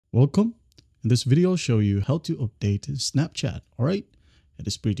Welcome. In this video, I'll show you how to update Snapchat. All right. It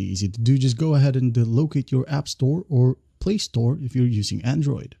is pretty easy to do. Just go ahead and locate your App Store or Play Store if you're using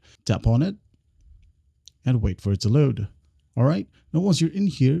Android. Tap on it and wait for it to load. All right. Now, once you're in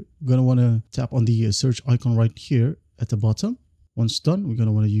here, you're going to want to tap on the search icon right here at the bottom. Once done, we're going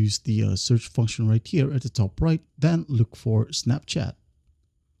to want to use the search function right here at the top right. Then look for Snapchat.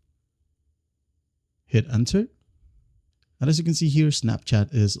 Hit enter. And as you can see here,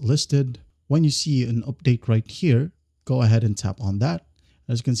 Snapchat is listed. When you see an update right here, go ahead and tap on that.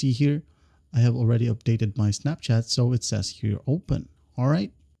 As you can see here, I have already updated my Snapchat, so it says here open. All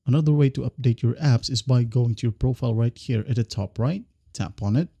right. Another way to update your apps is by going to your profile right here at the top right. Tap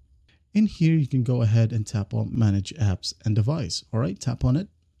on it. In here, you can go ahead and tap on manage apps and device. All right, tap on it.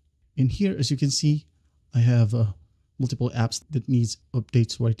 In here, as you can see, I have multiple apps that needs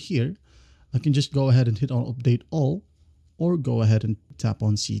updates right here. I can just go ahead and hit on update all, or go ahead and tap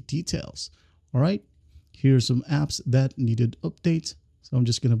on see details. All right, here are some apps that needed update. So I'm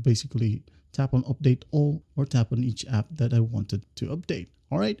just going to basically tap on update all or tap on each app that I wanted to update.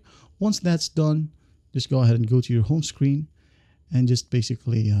 All right, once that's done, just go ahead and go to your home screen and just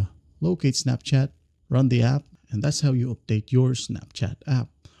basically locate Snapchat, run the app, and that's how you update your Snapchat app.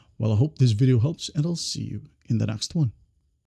 Well, I hope this video helps and I'll see you in the next one.